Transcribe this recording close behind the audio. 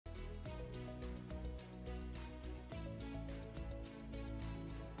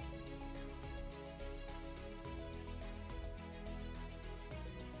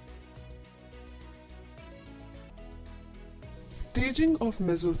Staging of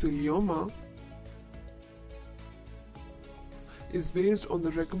mesothelioma is based on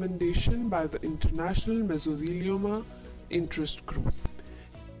the recommendation by the International Mesothelioma Interest Group.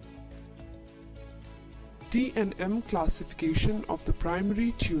 T&M classification of the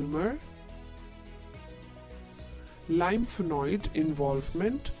primary tumor, lymphoid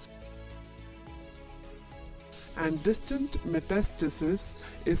involvement, and distant metastasis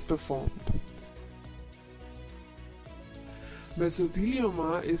is performed.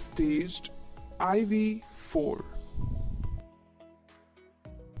 Mesothelioma is staged IV4.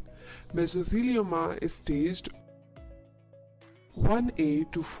 Mesothelioma is staged 1A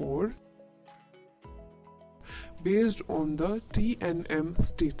to 4 based on the T&M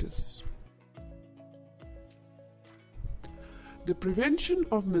status. The prevention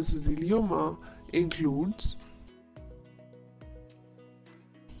of mesothelioma includes: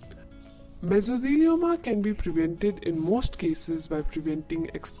 mesothelioma can be prevented in most cases by preventing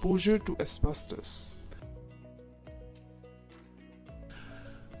exposure to asbestos.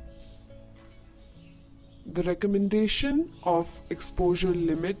 The recommendation of exposure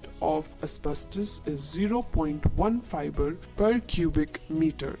limit of asbestos is 0.1 fiber per cubic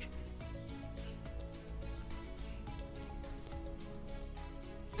meter.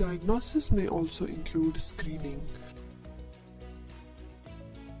 Diagnosis may also include screening.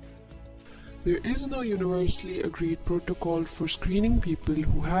 There is no universally agreed protocol for screening people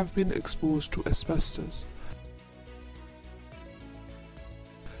who have been exposed to asbestos.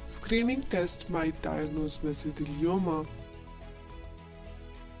 Screening test might diagnose mesothelioma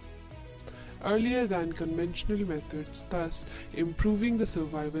earlier than conventional methods, thus improving the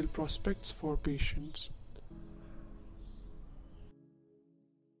survival prospects for patients.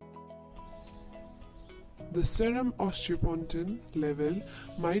 The serum osteopontin level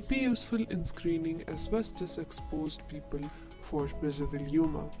might be useful in screening asbestos-exposed people for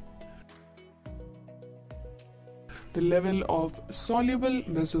mesothelioma. The level of soluble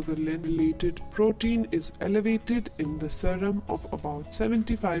mesothelin-related protein is elevated in the serum of about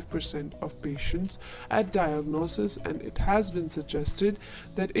 75% of patients at diagnosis, and it has been suggested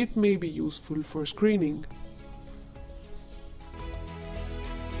that it may be useful for screening.